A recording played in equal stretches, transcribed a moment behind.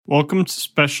Welcome to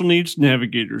Special Needs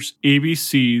Navigators,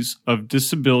 ABCs of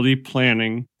Disability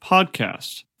Planning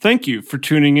podcast. Thank you for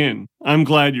tuning in. I'm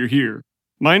glad you're here.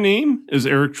 My name is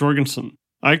Eric Jorgensen.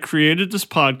 I created this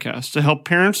podcast to help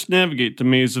parents navigate the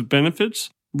maze of benefits,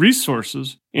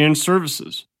 resources, and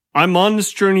services. I'm on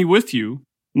this journey with you.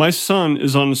 My son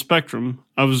is on the spectrum.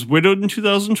 I was widowed in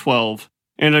 2012,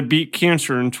 and I beat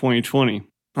cancer in 2020.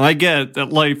 I get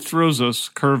that life throws us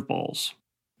curveballs.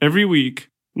 Every week,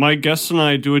 my guests and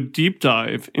I do a deep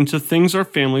dive into things our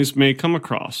families may come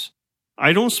across.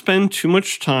 I don't spend too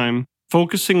much time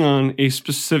focusing on a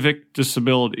specific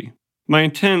disability. My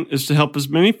intent is to help as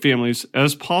many families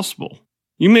as possible.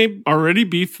 You may already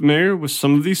be familiar with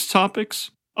some of these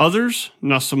topics, others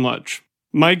not so much.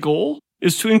 My goal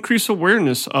is to increase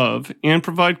awareness of and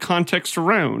provide context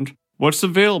around what's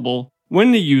available,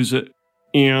 when to use it,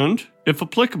 and, if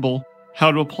applicable,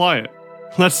 how to apply it.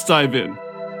 Let's dive in.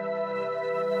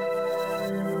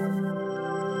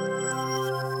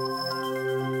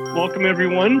 Welcome,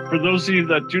 everyone. For those of you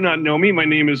that do not know me, my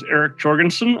name is Eric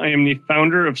Jorgensen. I am the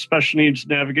founder of Special Needs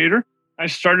Navigator. I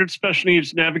started Special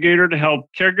Needs Navigator to help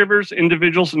caregivers,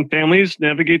 individuals, and families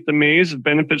navigate the maze of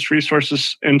benefits,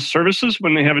 resources, and services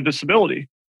when they have a disability.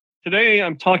 Today,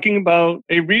 I'm talking about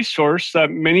a resource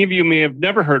that many of you may have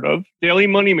never heard of, Daily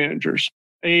Money Managers.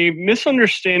 A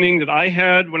misunderstanding that I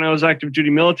had when I was active duty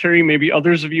military, maybe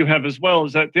others of you have as well,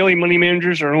 is that daily money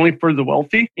managers are only for the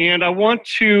wealthy. And I want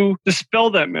to dispel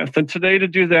that myth. And today to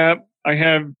do that, I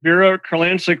have Vera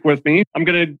Kurlantzick with me. I'm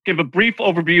going to give a brief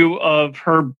overview of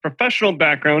her professional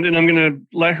background, and I'm going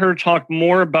to let her talk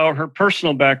more about her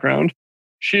personal background.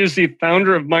 She is the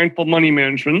founder of Mindful Money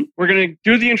Management. We're going to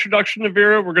do the introduction to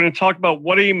Vera. We're going to talk about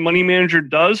what a money manager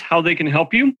does, how they can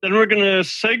help you. Then we're going to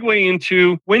segue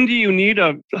into when do you need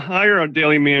to hire a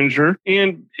daily manager?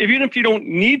 And even if you don't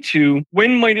need to,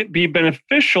 when might it be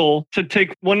beneficial to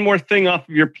take one more thing off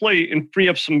of your plate and free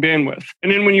up some bandwidth?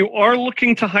 And then when you are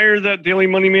looking to hire that daily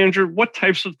money manager, what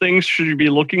types of things should you be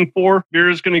looking for?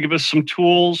 Vera's going to give us some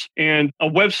tools and a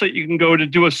website you can go to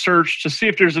do a search to see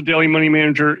if there's a daily money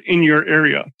manager in your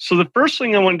area. So the first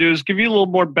thing I want to do is give you a little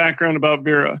more background about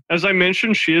Vera. As I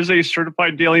mentioned, she is a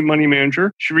certified daily money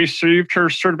manager. She received her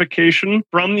certification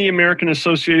from the American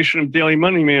Association of Daily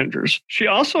Money Managers. She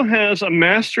also has a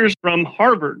master's from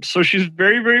Harvard, so she's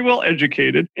very, very well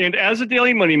educated. And as a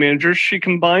daily money manager, she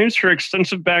combines her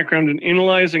extensive background in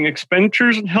analyzing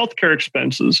expenditures and healthcare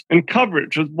expenses and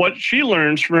coverage with what she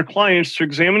learns from her clients to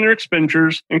examine their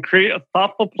expenditures and create a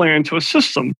thoughtful plan to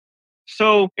assist them.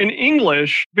 So in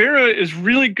English, Vera is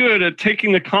really good at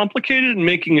taking the complicated and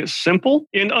making it simple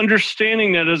and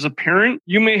understanding that as a parent,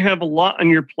 you may have a lot on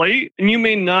your plate and you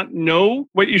may not know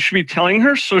what you should be telling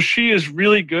her. So she is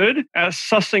really good at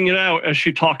sussing it out as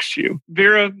she talks to you.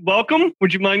 Vera, welcome.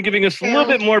 Would you mind giving us a little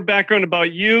bit more background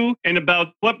about you and about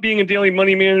what being a daily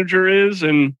money manager is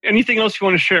and anything else you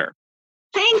want to share?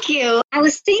 Thank you. I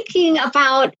was thinking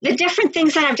about the different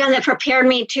things that I've done that prepared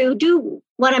me to do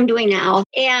what I'm doing now.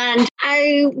 And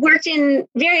I worked in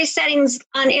various settings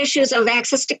on issues of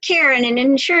access to care and in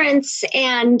insurance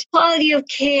and quality of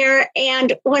care.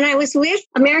 And when I was with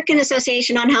American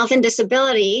Association on Health and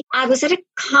Disability, I was at a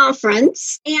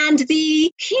conference and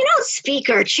the keynote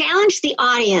speaker challenged the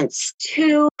audience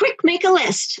to quick make a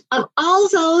list of all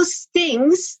those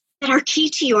things that are key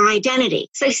to your identity.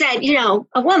 So he said,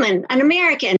 a woman, an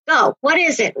American, go, what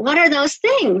is it? What are those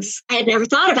things? I had never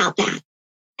thought about that.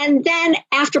 And then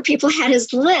after people had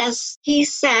his list, he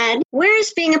said,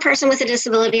 where's being a person with a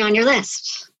disability on your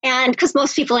list? And because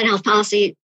most people in health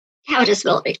policy have a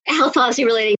disability, a health policy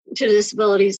relating to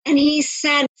disabilities. And he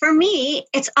said, for me,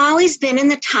 it's always been in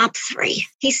the top 3.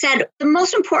 He said, the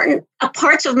most important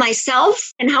parts of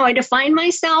myself and how I define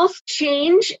myself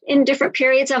change in different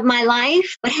periods of my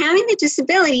life. But having the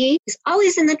disability is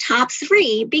always in the top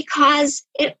 3 because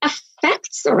it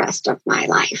affects the rest of my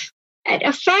life. It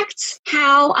affects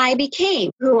how I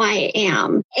became who I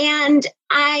am. And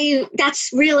that's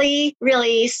really,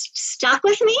 really stuck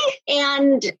with me.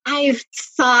 And I've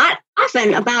thought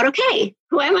often about, okay,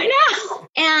 who am I now?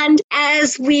 And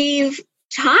as we've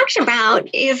talked about,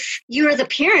 if you're the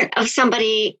parent of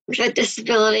somebody with a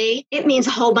disability, it means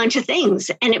a whole bunch of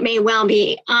things. And it may well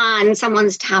be on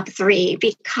someone's top 3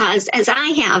 because as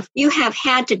you have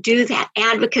had to do that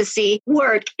advocacy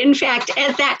work. In fact,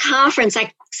 at that conference,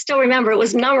 I still remember it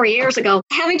was a number of years ago,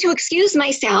 having to excuse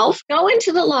myself, go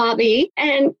into the lobby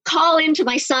and call into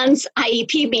my son's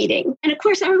IEP meeting. And of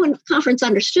course, everyone at the conference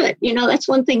understood. That's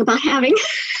one thing about having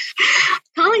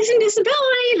colleagues in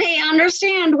disability. They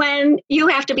understand when you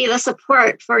have to be the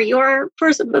support for your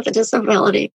person with a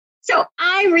disability. So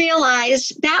I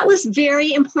realized that was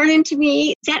very important to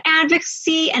me, that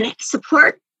advocacy and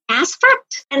support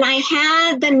aspect. And I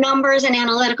had the numbers and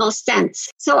analytical sense.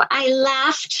 So I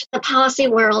left the policy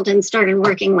world and started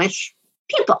working with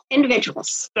people,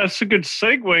 individuals. That's a good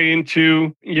segue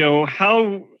into,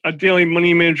 how a daily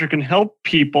money manager can help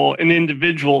people and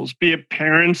individuals, be it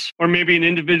parents or maybe an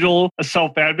individual, a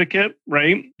self-advocate,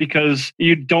 right? Because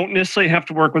you don't necessarily have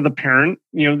to work with a parent.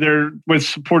 They're with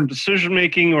supported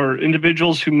decision-making, or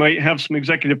individuals who might have some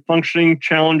executive functioning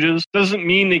challenges. Doesn't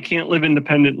mean they can't live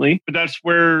independently, but that's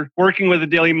where working with a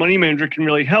daily money manager can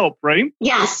really help, right?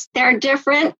 Yes, there are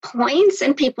different points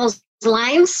in people's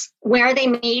lives where they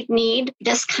need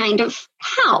this kind of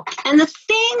help. And the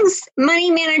things, money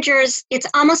managers, it's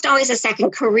almost always a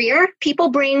second career. People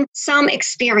bring some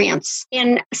experience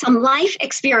in some life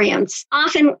experience,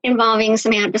 often involving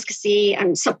some advocacy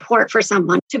and support for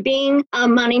someone, to being a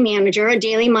money manager, a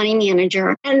daily money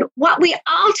manager. And what we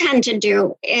all tend to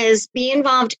do is be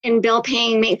involved in bill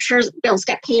paying, make sure bills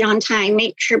get paid on time,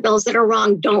 make sure bills that are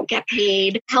wrong don't get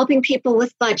paid, helping people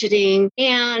with budgeting,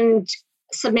 and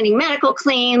submitting medical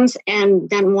claims, and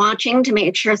then watching to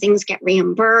make sure things get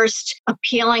reimbursed,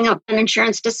 appealing an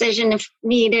insurance decision if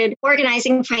needed,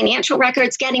 organizing financial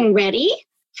records, getting ready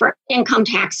for income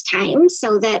tax time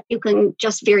so that you can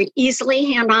just very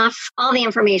easily hand off all the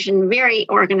information, very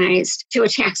organized, to a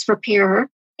tax preparer.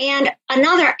 And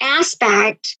another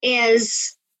aspect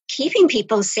is keeping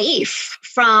people safe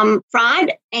from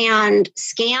fraud and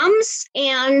scams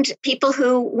and people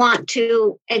who want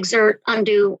to exert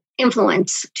undue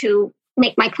influence to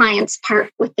make my clients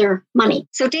part with their money.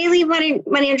 So daily money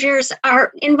managers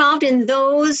are involved in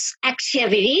those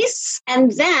activities.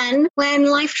 And then when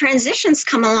life transitions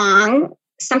come along,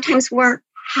 sometimes we're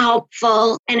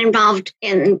helpful and involved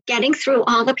in getting through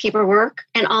all the paperwork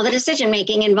and all the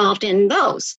decision-making involved in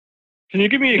those. Can you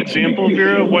give me an example,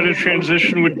 Vera, what a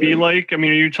transition would be like? I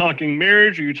mean, are you talking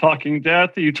marriage? Are you talking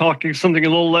death? Are you talking something a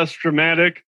little less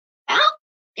dramatic? Well,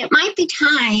 it might be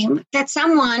time that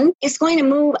someone is going to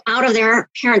move out of their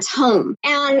parents' home,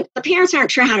 and the parents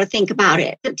aren't sure how to think about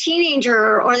it. The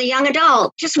teenager or the young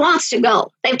adult just wants to go.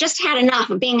 They've just had enough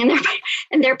of being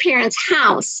in their parents'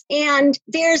 house. And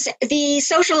there's the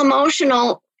social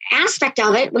emotional aspect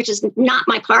of it, which is not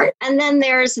my part. And then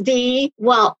there's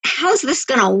how's this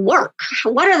going to work?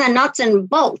 What are the nuts and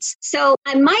bolts? So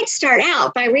I might start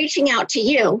out by reaching out to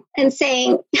you and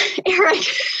saying, Eric,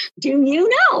 do you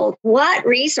know what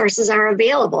resources are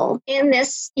available in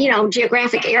this,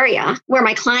 geographic area where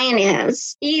my client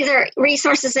is? Either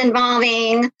resources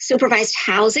involving supervised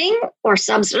housing or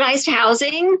subsidized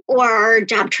housing or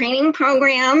job training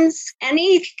programs,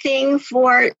 anything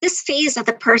for this phase of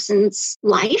the person's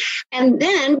life. And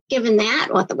then, given that,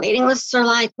 what the waiting lists are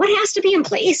like, what has to be in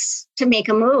place to make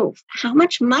a move? How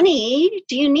much money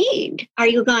do you need? Are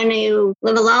you going to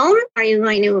live alone? Are you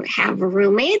going to have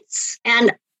roommates?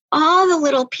 And all the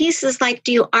little pieces, like,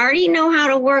 do you already know how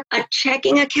to work a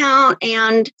checking account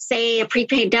and, say, a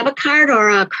prepaid debit card or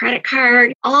a credit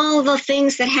card? All the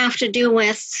things that have to do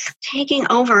with taking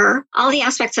over all the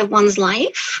aspects of one's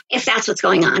life, if that's what's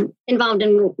going on, involved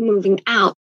in moving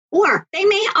out. Or they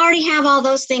may already have all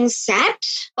those things set,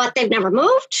 but they've never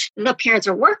moved. The parents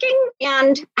are working.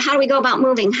 And how do we go about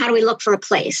moving? How do we look for a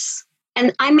place?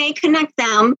 And I may connect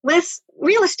them with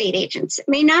real estate agents. It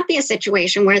may not be a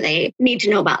situation where they need to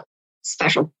know about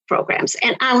special programs.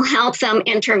 And I'll help them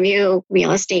interview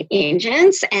real estate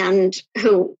agents and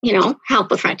who,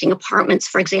 help with renting apartments,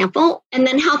 for example, and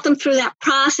then help them through that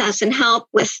process and help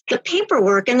with the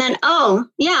paperwork. And then,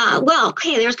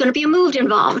 there's going to be a move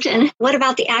involved. And what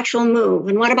about the actual move?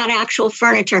 And what about actual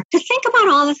furniture? To think about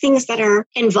all the things that are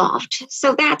involved.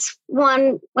 So that's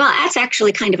that's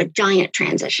actually kind of a giant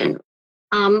transition.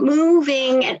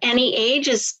 Moving at any age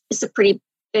is a pretty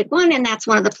big one. And that's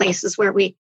one of the places where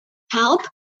we help.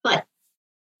 But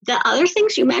the other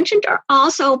things you mentioned are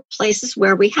also places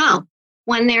where we help.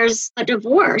 When there's a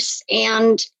divorce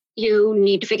and you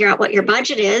need to figure out what your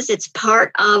budget is,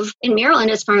 in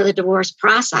Maryland, it's part of the divorce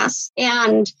process.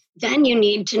 And then you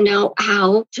need to know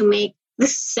how to make the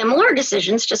similar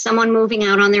decisions to someone moving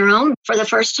out on their own for the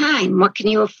first time. What can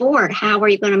you afford? How are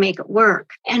you going to make it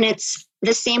work? And it's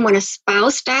the same when a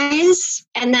spouse dies.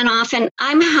 And then often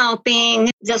I'm helping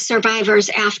the survivors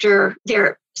after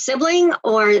their sibling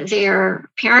or their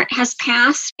parent has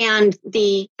passed and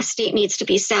the estate needs to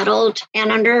be settled.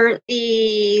 And under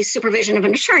the supervision of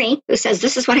an attorney who says,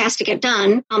 this is what has to get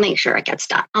done, I'll make sure it gets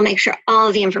done. I'll make sure all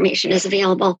of the information is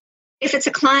available. If it's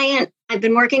a client I've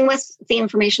been working with, the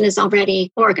information is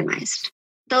already organized.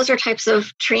 those are types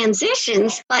of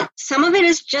transitions, but some of it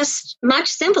is just much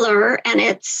simpler, and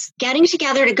it's getting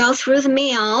together to go through the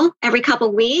meal every couple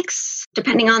of weeks,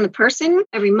 depending on the person,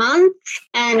 every month,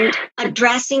 and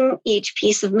addressing each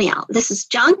piece of meal. This is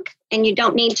junk, and you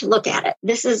don't need to look at it.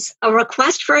 This is a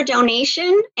request for a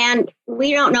donation, and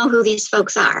we don't know who these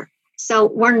folks are. So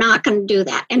we're not going to do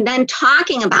that. And then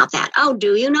talking about that. Oh,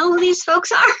 do you know who these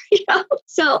folks are?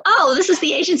 So, this is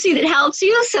the agency that helps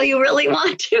you. So you really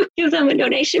want to give them a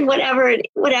donation, whatever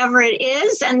it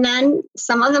is. And then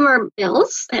some of them are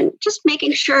bills, and just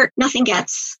making sure nothing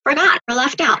gets forgotten or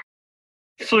left out.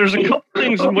 So there's a couple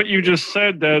things in what you just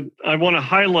said that I want to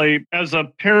highlight as a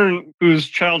parent whose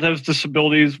child has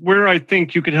disabilities, where I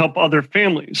think you could help other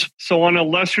families. So on a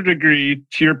lesser degree,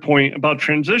 to your point about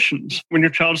transitions, when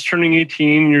your child's turning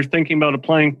 18 and you're thinking about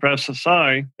applying for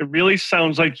SSI, it really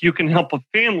sounds like you can help a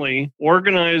family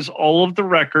organize all of the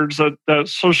records that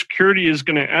Social Security is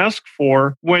going to ask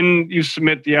for when you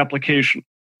submit the application.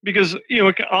 Because,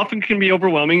 it often can be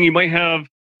overwhelming. You might have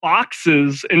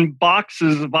boxes and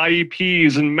boxes of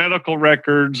IEPs and medical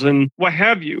records and what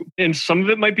have you. And some of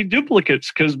it might be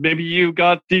duplicates because maybe you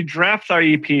got the draft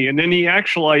IEP and then the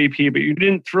actual IEP, but you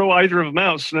didn't throw either of them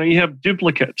out. So now you have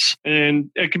duplicates. And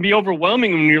it can be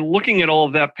overwhelming when you're looking at all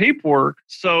of that paperwork.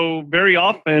 So very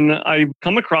often I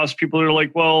come across people that are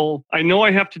like, well, I know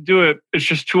I have to do it. It's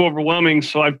just too overwhelming.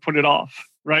 So I've put it off.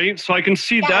 Right. So I can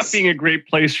see that being a great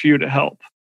place for you to help.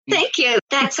 Thank you.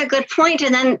 That's a good point.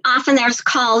 And then often there's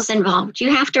calls involved.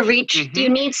 You have to reach, do you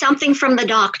need something from the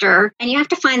doctor? And you have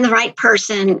to find the right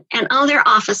person. And their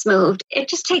office moved. It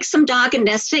just takes some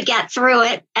doggedness to get through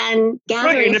it and gather.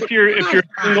 Right. And if you're a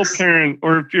single parent,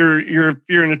 or if you're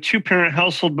in a 2-parent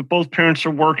household, but both parents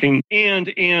are working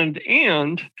and. Yeah.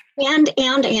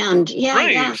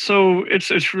 Right. Yeah. So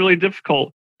it's really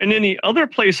difficult. And then the other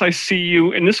place I see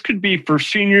you, and this could be for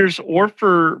seniors or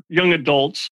for young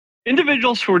adults,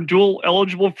 individuals who are dual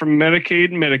eligible for Medicaid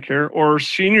and Medicare, or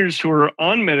seniors who are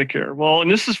on Medicare. Well,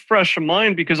 and this is fresh in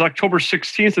mind because October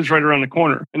 16th is right around the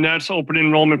corner, and that's open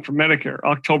enrollment for Medicare,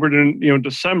 October to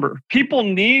December. People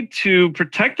need to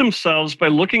protect themselves by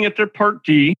looking at their Part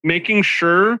D, making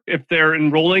sure if they're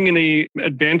enrolling in a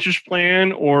Advantage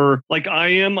plan, or like I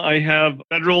am, I have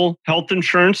federal health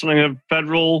insurance and I have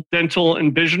federal dental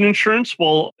and vision insurance.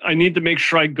 Well, I need to make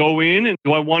sure I go in, and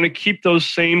do I want to keep those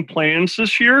same plans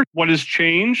this year? What has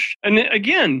changed? And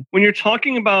again, when you're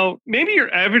talking about maybe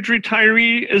your average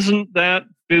retiree isn't that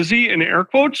busy, in air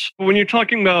quotes, but when you're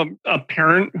talking about a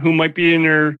parent who might be in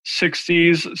their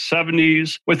 60s,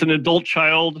 70s with an adult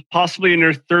child, possibly in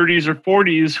their 30s or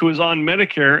 40s, who is on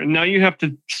Medicare, and now you have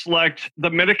to select the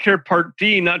Medicare Part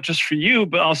D, not just for you,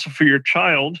 but also for your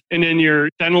child, and then your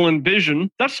dental and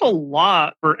vision, that's a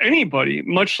lot for anybody,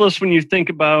 much less when you think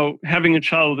about having a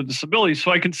child with a disability. So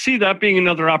I could see that being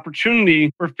another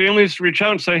opportunity for families to reach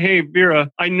out and say, hey, Vera,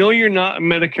 I know you're not a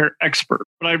Medicare expert,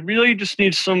 but I really just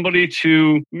need somebody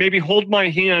to maybe hold my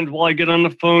hand while I get on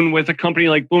the phone with a company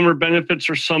like Boomer Benefits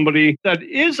or somebody that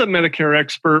is a Medicare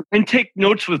expert and take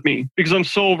notes with me because I'm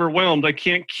so overwhelmed. I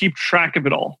can't keep track of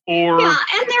it all. And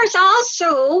there's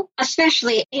also,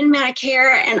 especially in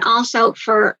Medicare and also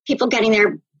for people getting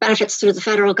their benefits through the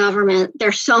federal government,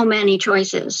 there's so many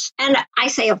choices. And I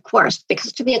say, of course,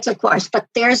 because to me it's of course, but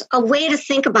there's a way to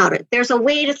think about it. There's a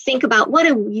way to think about what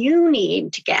do you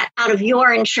need to get out of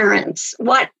your insurance?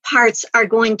 What parts are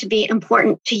going to be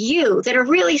important to you that are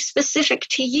really specific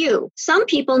to you? Some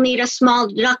people need a small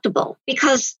deductible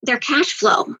because they're cash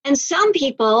flow. And some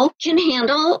people can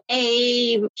handle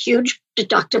a huge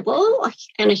deductible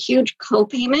and a huge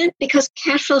copayment because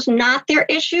cash flow is not their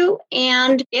issue.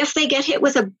 And if they get hit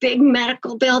with a big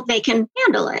medical bill, they can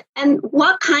handle it. And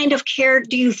what kind of care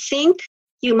do you think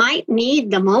you might need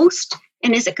the most?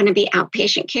 And is it going to be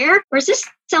outpatient care? Or is this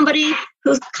somebody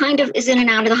who kind of is in and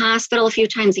out of the hospital a few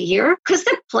times a year? Because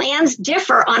the plans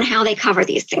differ on how they cover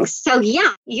these things. So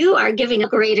yeah, you are giving a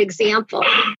great example.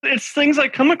 It's things I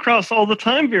come across all the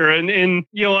time, Vera. And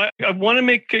I want to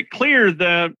make it clear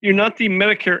that you're not the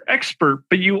Medicare expert,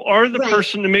 but you are the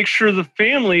person to make sure the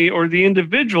family or the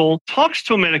individual talks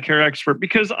to a Medicare expert,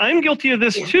 because I'm guilty of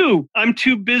this too. I'm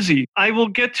too busy. I will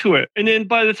get to it. And then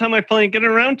by the time I finally get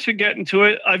around to getting to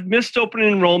it, I've missed open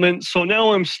enrollment. So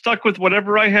now I'm stuck with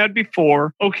whatever I had before.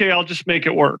 Okay, I'll just make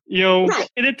it work. And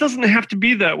it doesn't have to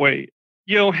be that way.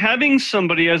 Having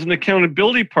somebody as an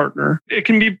accountability partner, it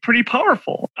can be pretty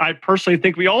powerful. I personally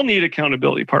think we all need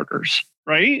accountability partners,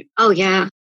 right? Oh, yeah.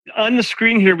 On the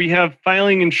screen here, we have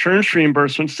filing insurance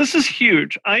reimbursements. This is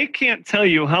huge. I can't tell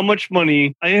you how much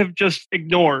money I have just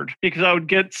ignored because I would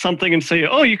get something and say,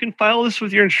 oh, you can file this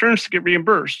with your insurance to get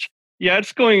reimbursed. Yeah,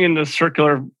 it's going into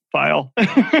circular file.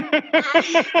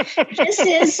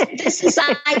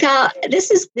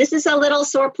 This is a little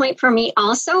sore point for me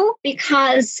also,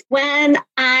 because when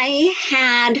I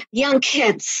had young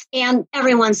kids, and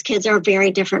everyone's kids are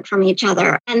very different from each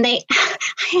other, and I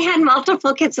had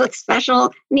multiple kids with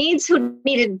special needs who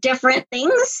needed different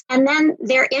things, and then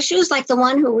their issues, like the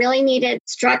one who really needed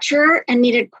structure and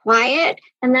needed quiet,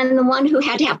 and then the one who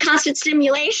had to have constant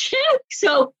stimulation.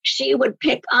 So she would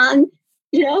pick on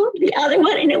the other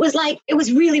one. And it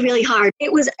was really, really hard.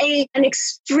 It was an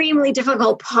extremely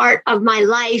difficult part of my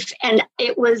life. And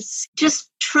it was just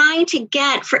trying to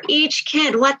get for each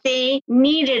kid what they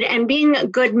needed and being a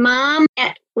good mom,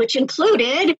 which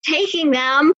included taking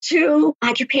them to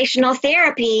occupational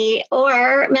therapy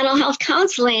or mental health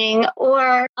counseling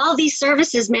or all these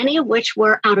services, many of which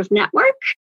were out of network.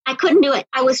 I couldn't do it.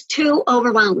 I was too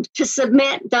overwhelmed to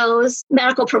submit those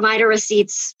medical provider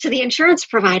receipts to the insurance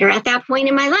provider at that point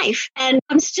in my life. And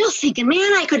I'm still thinking, man,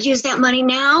 I could use that money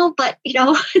now, but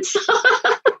it's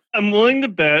I'm willing to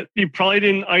bet you probably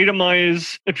didn't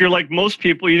itemize, if you're like most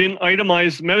people, you didn't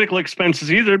itemize medical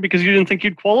expenses either because you didn't think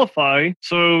you'd qualify.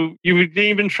 So you didn't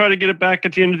even try to get it back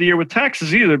at the end of the year with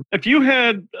taxes either. If you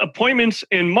had appointments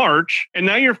in March and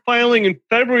now you're filing in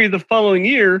February the following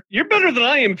year, you're better than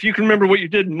I am if you can remember what you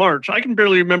did in March. I can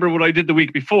barely remember what I did the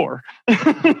week before. And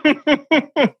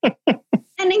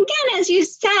again, as you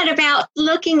said about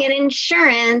looking at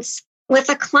insurance, with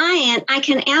a client, I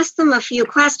can ask them a few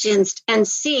questions and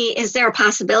see, is there a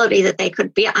possibility that they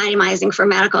could be itemizing for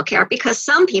medical care? Because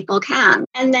some people can.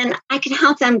 And then I can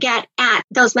help them get at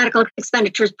those medical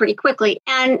expenditures pretty quickly.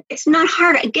 And it's not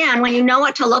hard, again, when you know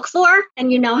what to look for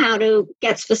and you know how to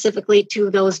get specifically to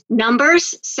those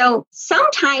numbers. So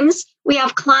sometimes we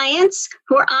have clients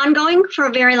who are ongoing for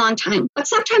a very long time, but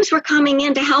sometimes we're coming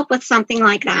in to help with something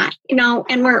like that,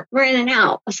 and we're in and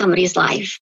out of somebody's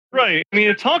life. Right. I mean,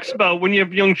 it talks about when you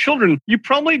have young children, you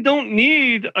probably don't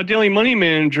need a daily money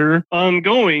manager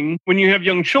ongoing when you have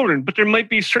young children, but there might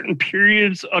be certain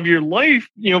periods of your life.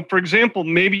 For example,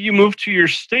 maybe you move to your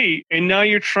state and now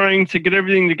you're trying to get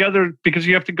everything together because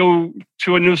you have to go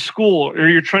to a new school or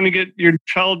you're trying to get your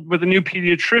child with a new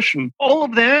pediatrician. All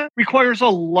of that requires a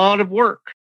lot of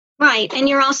work. Right. And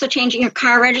you're also changing your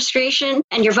car registration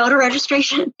and your voter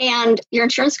registration. And your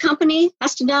insurance company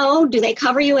has to know, do they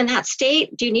cover you in that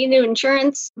state? Do you need new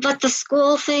insurance? But the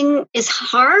school thing is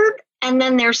hard. And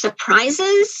then there's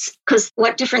surprises because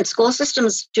what different school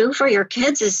systems do for your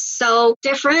kids is so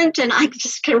different. And I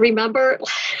just can remember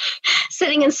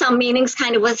sitting in some meetings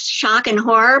kind of with shock and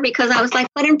horror because I was like,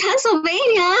 but in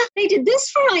Pennsylvania, they did this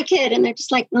for my kid. And they're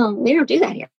just like, no, we don't do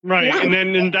that here. Right. Yeah.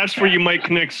 And that's where you might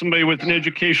connect somebody with an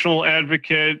educational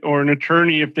advocate or an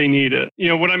attorney if they need it.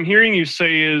 What I'm hearing you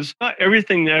say is not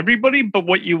everything to everybody, but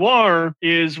what you are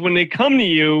is when they come to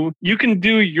you, you can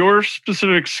do your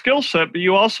specific skill set, but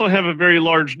you also have a very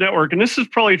large network. And this is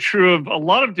probably true of a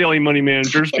lot of daily money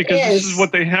managers because this is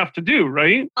what they have to do,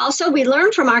 right? Also, we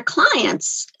learn from our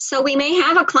clients. So we may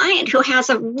have a client who has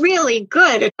a really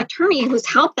good attorney who's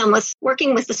helped them with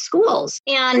working with the schools.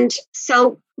 And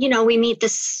so, we meet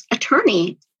this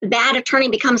attorney. That attorney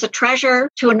becomes a treasure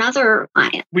to another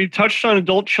client. We touched on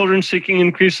adult children seeking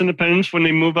increased independence when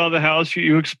they move out of the house.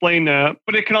 You explained that.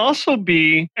 But it can also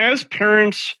be, as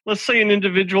parents, let's say an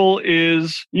individual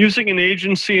is using an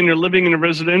agency and they're living in a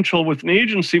residential with an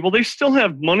agency. Well, they still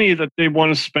have money that they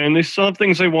want to spend. They still have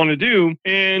things they want to do.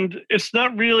 And it's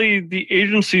not really the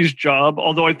agency's job,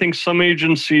 although I think some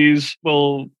agencies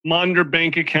will monitor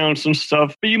bank accounts and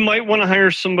stuff. But you might want to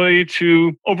hire somebody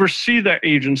to oversee that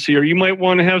agency, or you might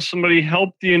want to have somebody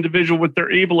help the individual with their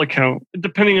ABLE account,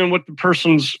 depending on what the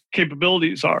person's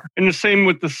capabilities are. And the same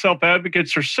with the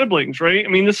self-advocates or siblings, right? I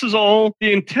mean, this is all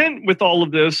the intent with all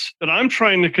of this that I'm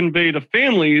trying to convey to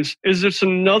families is it's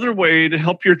another way to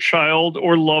help your child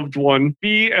or loved one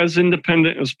be as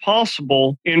independent as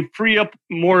possible and free up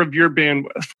more of your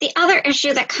bandwidth. The other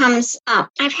issue that comes up,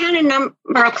 I've had a number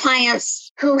of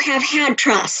clients who have had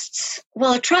trusts.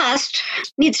 Well, a trust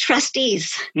needs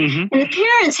trustees. Mm-hmm. And the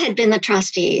parents had been the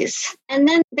trustees. And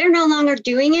then they're no longer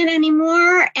doing it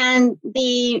anymore. And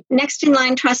the next in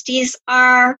line trustees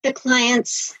are the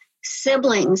client's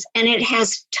siblings. And it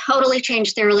has totally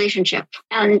changed their relationship.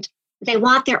 And they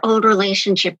want their old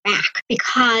relationship back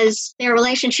because their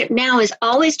relationship now is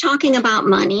always talking about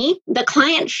money. The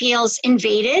client feels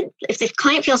invaded. If the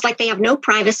client feels like they have no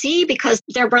privacy because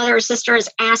their brother or sister is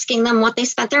asking them what they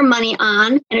spent their money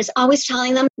on and is always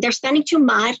telling them they're spending too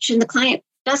much and the client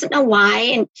doesn't know why.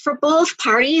 And for both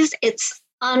parties, it's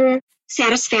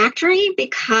satisfactory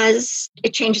because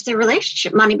it changes their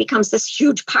relationship. Money becomes this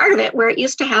huge part of it where it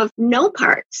used to have no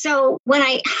part. So when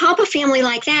I help a family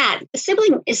like that, the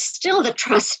sibling is still the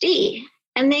trustee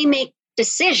and they make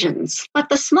decisions, but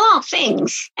the small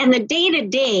things and the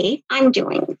day-to-day I'm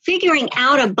doing, figuring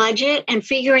out a budget and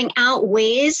figuring out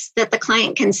ways that the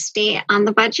client can stay on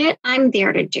the budget, I'm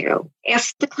there to do.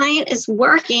 If the client is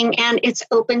working and it's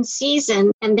open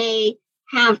season and they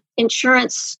have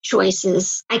insurance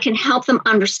choices, I can help them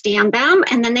understand them,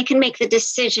 and then they can make the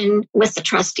decision with the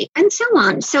trustee and so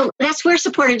on. So that's where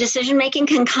supported decision making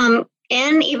can come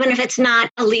in, even if it's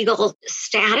not a legal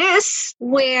status,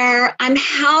 where I'm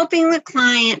helping the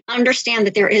client understand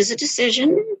that there is a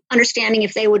decision, understanding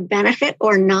if they would benefit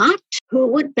or not, who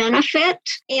would benefit.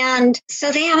 And so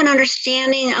they have an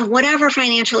understanding of whatever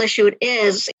financial issue it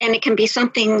is. And it can be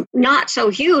something not so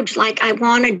huge, like I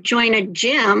want to join a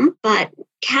gym, but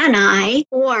can I?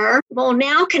 Or, well,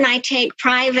 now can I take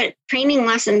private training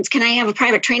lessons? Can I have a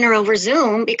private trainer over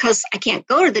Zoom because I can't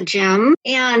go to the gym?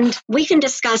 And we can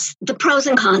discuss the pros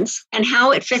and cons and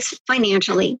how it fits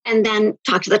financially, and then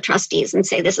talk to the trustees and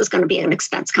say, this is going to be an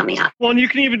expense coming up. Well, and you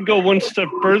can even go one step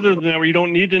further than that, where you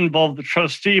don't need to involve the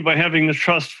trustee by having the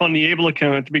trust fund the ABLE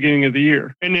account at the beginning of the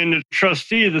year. And then the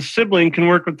trustee, the sibling, can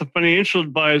work with the financial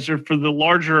advisor for the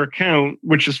larger account,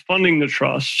 which is funding the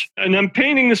trust. And I'm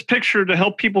painting this picture to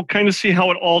help people kind of see how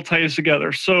it all ties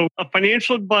together. So a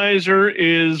financial advisor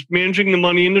is managing the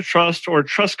money in the trust, or a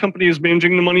trust company is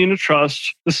managing the money in the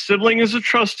trust. The sibling is a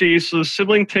trustee, so the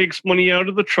sibling takes money out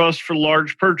of the trust for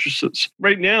large purchases.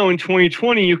 Right now in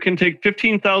 2020, you can take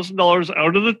 $15,000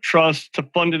 out of the trust to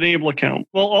fund an ABLE account.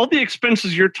 Well, all the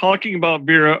expenses you're talking about,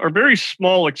 Vera, are very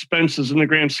small expenses in the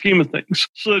grand scheme of things.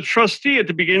 So the trustee at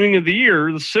the beginning of the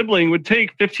year, the sibling would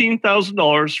take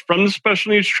 $15,000 from the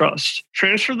special needs trust,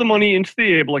 transfer the money into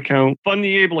the ABLE account, fund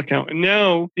the ABLE account. And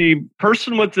now the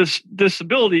person with this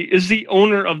disability is the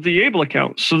owner of the ABLE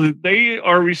account. So that they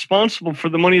are responsible for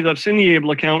the money that's in the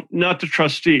ABLE account, not the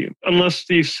trustee, unless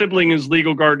the sibling is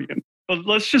legal guardian. But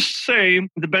let's just say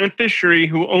the beneficiary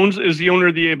who is the owner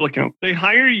of the ABLE account. They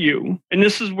hire you, and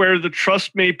this is where the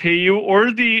trust may pay you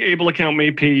or the ABLE account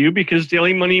may pay you, because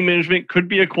daily money management could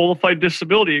be a qualified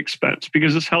disability expense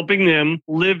because it's helping them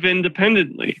live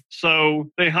independently. So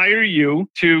they hire you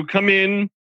to come in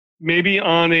maybe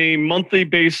on a monthly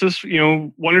basis,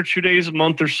 1 or 2 days a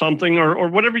month or something, or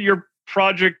whatever your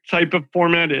project type of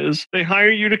format is. They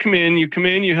hire you to come in,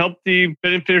 you help the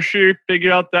beneficiary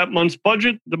figure out that month's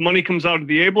budget. The money comes out of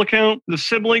the ABLE account. The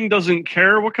sibling doesn't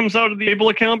care what comes out of the ABLE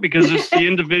account because it's the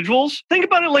individuals. Think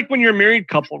about it like when you're a married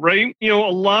couple, right? A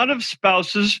lot of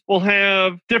spouses will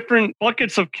have different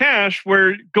buckets of cash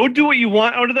where go do what you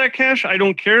want out of that cash. I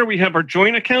don't care. We have our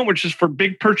joint account, which is for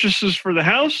big purchases for the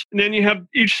house. And then you have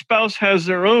each spouse has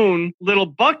their own little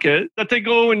bucket that they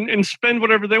go and spend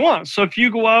whatever they want. So if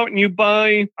you go out and you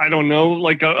buy, I don't know,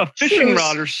 like a fishing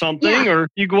rod or something, or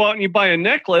you go out and you buy a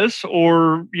necklace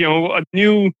or, a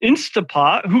new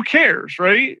Instapot, who cares,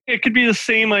 right? It could be the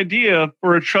same idea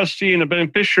for a trustee and a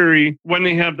beneficiary when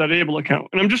they have that ABLE account.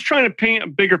 And I'm just trying to paint a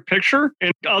bigger picture,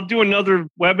 and I'll do another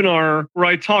webinar where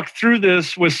I talk through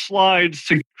this with slides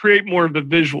to create more of a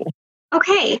visual.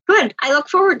 Okay, good. I look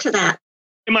forward to that.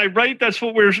 Am I right? That's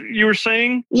what you were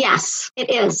saying? Yes,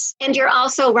 it is. And you're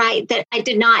also right that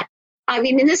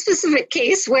in this specific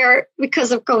case where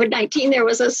because of COVID-19, there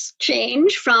was a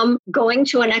change from going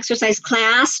to an exercise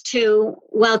class to,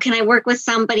 well, can I work with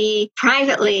somebody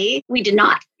privately? We did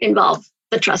not involve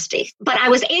the trustee. But I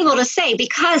was able to say,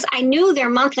 because I knew their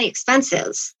monthly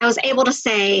expenses, I was able to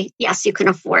say, yes, you can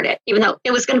afford it, even though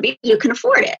it was going to be, you can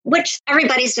afford it, which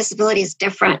everybody's disability is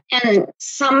different. And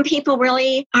some people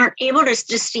really aren't able to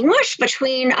distinguish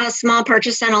between a small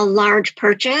purchase and a large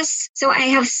purchase. So I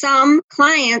have some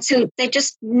clients who they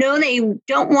just know they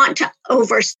don't want to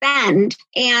overspend.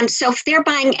 And so if they're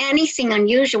buying anything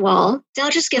unusual, they'll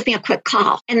just give me a quick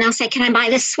call and they'll say, can I buy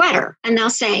this sweater? And they'll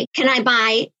say, can I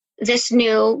buy this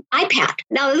new iPad?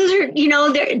 Now, those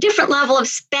are, they're a different level of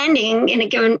spending in a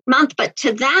given month, but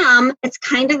to them, it's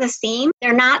kind of the same.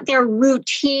 They're not their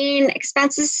routine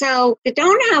expenses. So they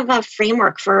don't have a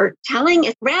framework for telling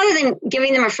it. Rather than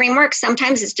giving them a framework,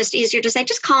 sometimes it's just easier to say,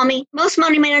 just call me. Most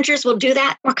money managers will do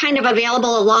that. We're kind of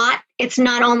available a lot. It's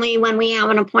not only when we have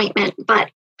an appointment,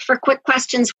 but for quick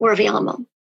questions, we're available.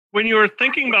 When you're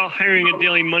thinking about hiring a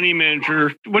daily money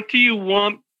manager, what do you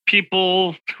want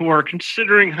people who are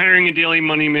considering hiring a daily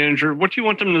money manager, what do you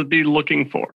want them to be looking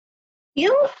for?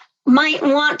 You might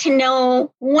want to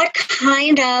know what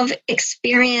kind of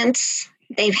experience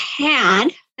they've had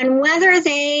and whether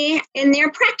they, in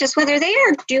their practice, whether they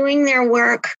are doing their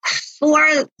work for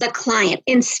the client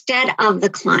instead of the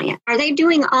client. Are they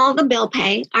doing all the bill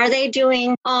pay? Are they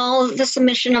doing all the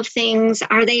submission of things?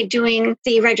 Are they doing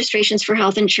the registrations for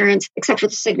health insurance, except for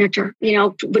the signature,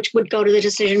 which would go to the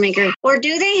decision maker? Or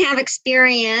do they have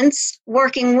experience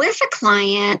working with a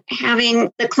client, having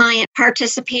the client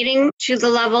participating to the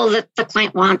level that the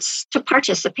client wants to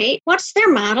participate? What's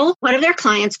their model? What have their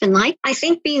clients been like? I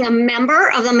think being a member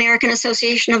of the American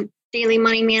Association of Daily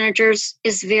Money Managers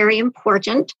is very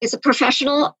important. It's a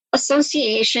professional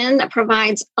association that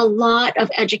provides a lot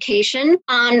of education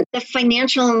on the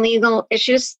financial and legal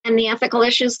issues and the ethical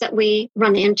issues that we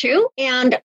run into.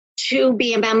 And to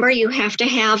be a member, you have to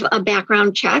have a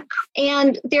background check.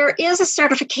 And there is a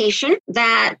certification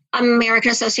that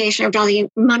American Association of Daily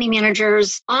Money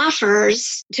Managers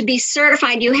offers. To be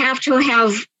certified, you have to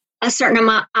have a certain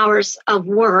amount of hours of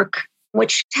work,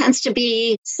 which tends to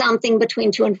be something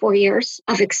between 2 and 4 years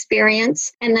of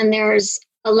experience. And then there's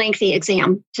a lengthy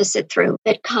exam to sit through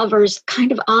that covers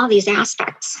kind of all these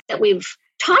aspects that we've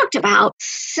talked about.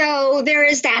 So there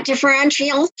is that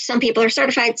differential. Some people are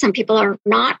certified, some people are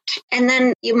not. And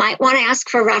then you might want to ask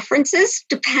for references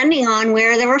depending on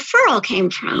where the referral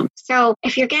came from. So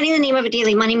if you're getting the name of a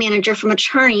daily money manager from an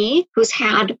attorney who's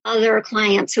had other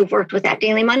clients who've worked with that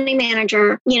daily money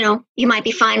manager, you might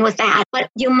be fine with that. But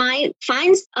you might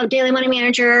find a daily money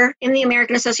manager in the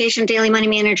American Association of Daily Money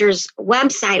Managers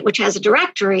website, which has a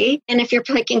directory. And if you're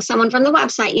picking someone from the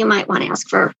website, you might want to ask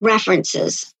for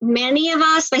references. Many of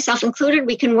us, myself included,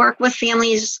 we can work with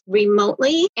families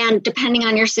remotely. And depending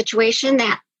on your situation,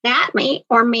 that may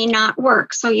or may not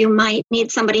work. So you might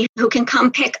need somebody who can come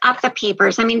pick up the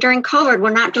papers. I mean, during COVID, we're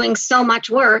not doing so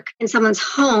much work in someone's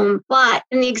home. But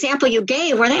in the example you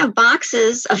gave, where they have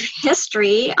boxes of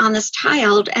history on this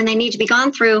child and they need to be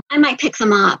gone through, I might pick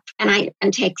them up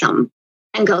and take them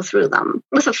and go through them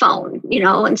with a phone,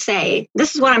 and say,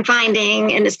 this is what I'm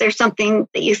finding. And is there something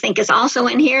that you think is also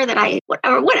in here that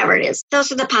whatever it is?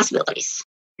 Those are the possibilities.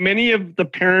 Many of the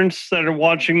parents that are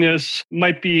watching this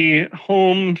might be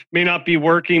home, may not be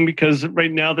working because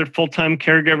right now they're full-time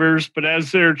caregivers. But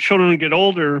as their children get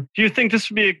older, do you think this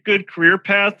would be a good career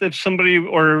path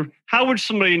or how would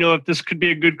somebody know if this could be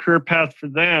a good career path for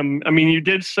them? I mean, you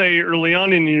did say early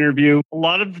on in the interview, a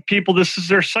lot of the people, this is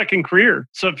their second career.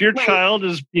 So if your child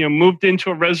is, moved into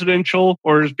a residential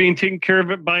or is being taken care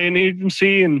of by an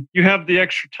agency and you have the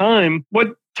extra time,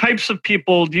 what types of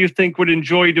people do you think would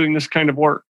enjoy doing this kind of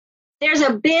work? There's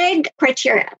a big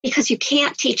criteria because you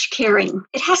can't teach caring.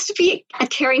 It has to be a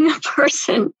caring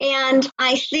person. And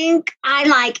I think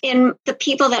in the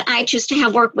people that I choose to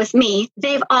have work with me,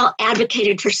 they've all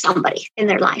advocated for somebody in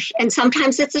their life. And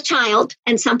sometimes it's a child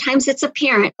and sometimes it's a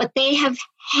parent, but they have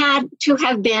had to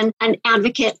have been an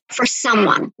advocate for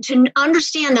someone to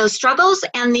understand those struggles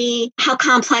and how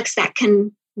complex that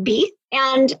can be.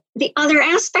 And the other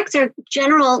aspects are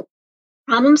general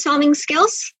problem-solving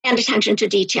skills and attention to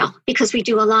detail, because we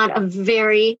do a lot of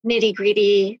very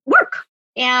nitty-gritty work.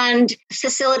 And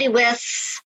facility with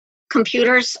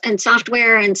computers and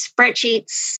software and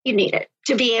spreadsheets, you need it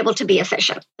to be able to be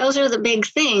efficient. Those are the big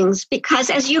things, because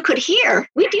as you could hear,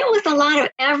 we deal with a lot of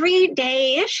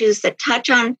everyday issues that touch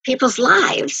on people's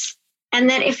lives. And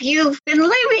that if you've been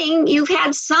living, you've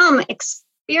had some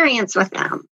experience with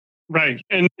them. Right.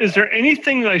 And is there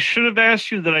anything that I should have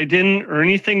asked you that I didn't, or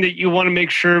anything that you want to make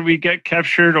sure we get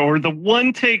captured, or the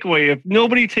one takeaway, if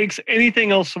nobody takes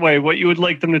anything else away, what you would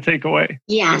like them to take away?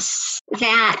 Yes,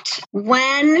 that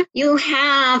when you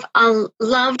have a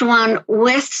loved one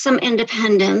with some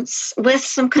independence, with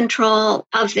some control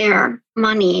of their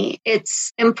money,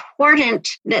 it's important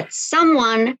that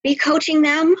someone be coaching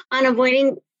them on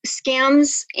avoiding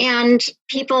scams and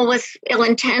people with ill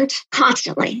intent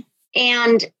constantly.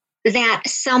 And that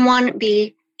someone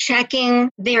be checking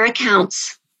their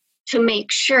accounts to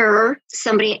make sure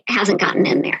somebody hasn't gotten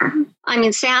in there. I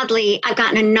mean, sadly, I've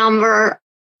gotten a number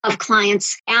of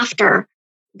clients after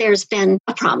there's been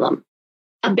a problem,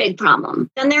 a big problem.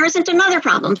 Then there isn't another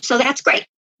problem. So that's great.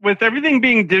 With everything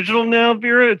being digital now,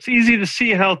 Vera, it's easy to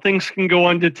see how things can go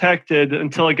undetected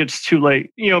until it gets too late.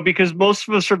 Because most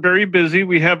of us are very busy.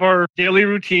 We have our daily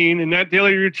routine, and that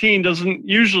daily routine doesn't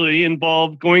usually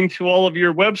involve going to all of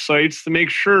your websites to make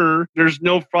sure there's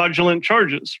no fraudulent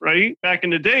charges, right? Back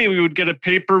in the day, we would get a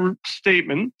paper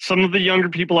statement. Some of the younger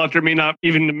people out there may not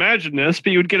even imagine this,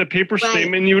 but you would get a paper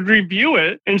statement and you would review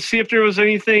it and see if there was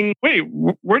anything, wait,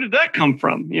 where did that come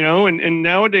from? And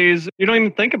nowadays, you don't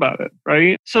even think about it,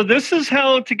 right? So this is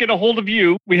how to get a hold of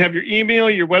you. We have your email,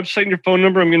 your website, and your phone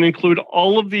number. I'm going to include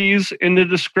all of these in the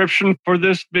description for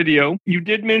this video. You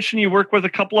did mention you work with a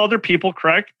couple other people,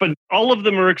 correct? But all of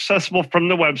them are accessible from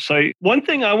the website. One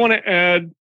thing I want to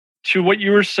add to what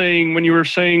you were saying when you're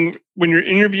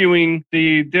interviewing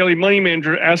the daily money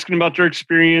manager, asking about their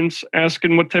experience,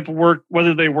 asking what type of work,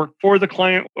 whether they work for the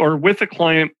client or with a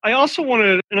client. I also want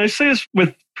to, and I say this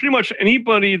with pretty much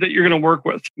anybody that you're going to work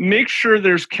with, make sure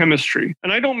there's chemistry.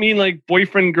 And I don't mean like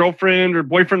boyfriend, girlfriend, or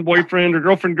boyfriend, boyfriend, or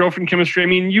girlfriend, girlfriend chemistry. I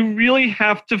mean, you really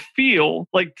have to feel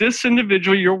like this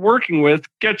individual you're working with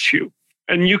gets you.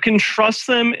 And you can trust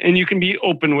them and you can be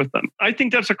open with them. I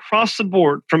think that's across the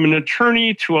board, from an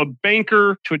attorney to a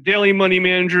banker to a daily money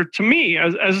manager to me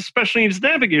as a special needs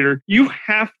navigator. You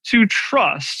have to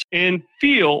trust and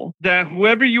feel that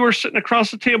whoever you are sitting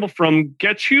across the table from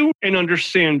gets you and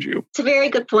understands you. It's a very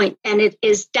good point. And it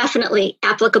is definitely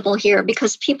applicable here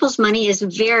because people's money is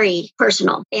very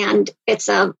personal. And it's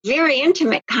a very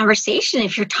intimate conversation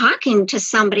if you're talking to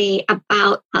somebody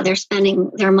about how they're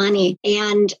spending their money.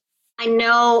 And I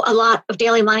know a lot of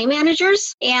daily money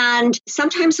managers, and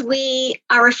sometimes we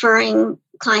are referring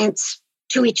clients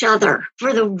to each other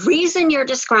for the reason you're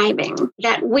describing,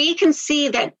 that we can see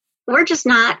that it's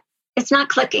not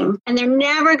clicking, and they're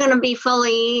never going to be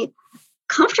fully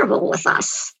comfortable with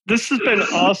us. This has been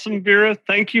awesome, Vera.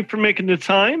 Thank you for making the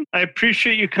time. I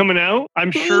appreciate you coming out.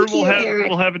 I'm sure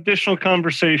we'll have additional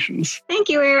conversations. Thank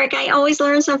you, Eric. I always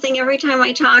learn something every time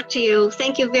I talk to you.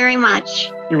 Thank you very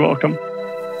much. You're welcome.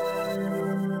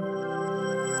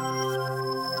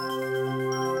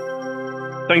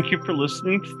 Thank you for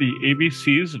listening to the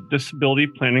ABCs of Disability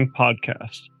Planning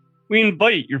podcast. We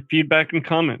invite your feedback and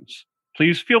comments.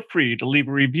 Please feel free to leave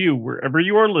a review wherever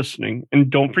you are listening, and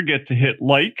don't forget to hit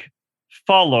like,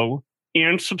 follow,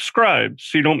 and subscribe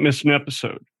so you don't miss an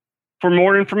episode. For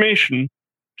more information,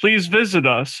 please visit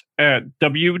us at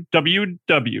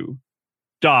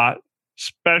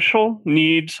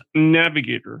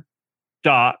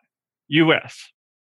www.specialneedsnavigator.us.